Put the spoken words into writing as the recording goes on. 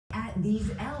met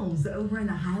these elves over in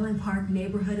the Highland Park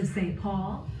neighborhood of St.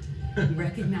 Paul. You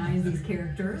recognize these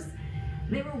characters.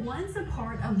 They were once a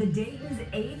part of the Dayton's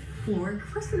 8th floor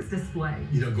Christmas display.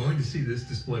 You know, going to see this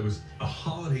display was a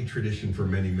holiday tradition for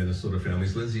many Minnesota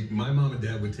families. Lindsay, my mom and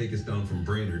dad would take us down from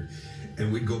Brainerd,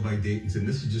 and we'd go by Dayton's, and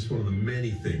this is just one of the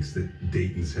many things that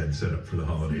Dayton's had set up for the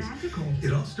holidays. It's magical.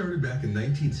 It all started back in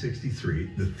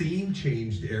 1963. The theme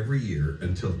changed every year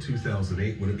until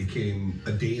 2008, when it became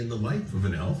a day in the life of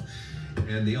an elf.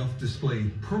 And the elf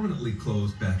display permanently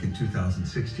closed back in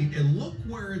 2016. And look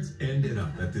where it's ended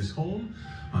up, at this home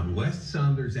on West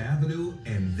Saunders Avenue.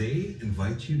 And they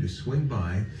invite you to swing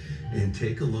by and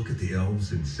take a look at the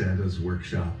elves in Santa's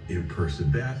workshop in person.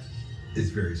 That is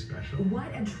very special. What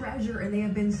a treasure, and they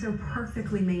have been so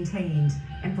perfectly maintained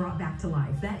and brought back to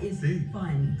life. That is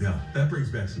fun. Yeah, that brings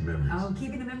back some memories. Oh,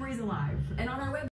 keeping the memories alive. And on our website,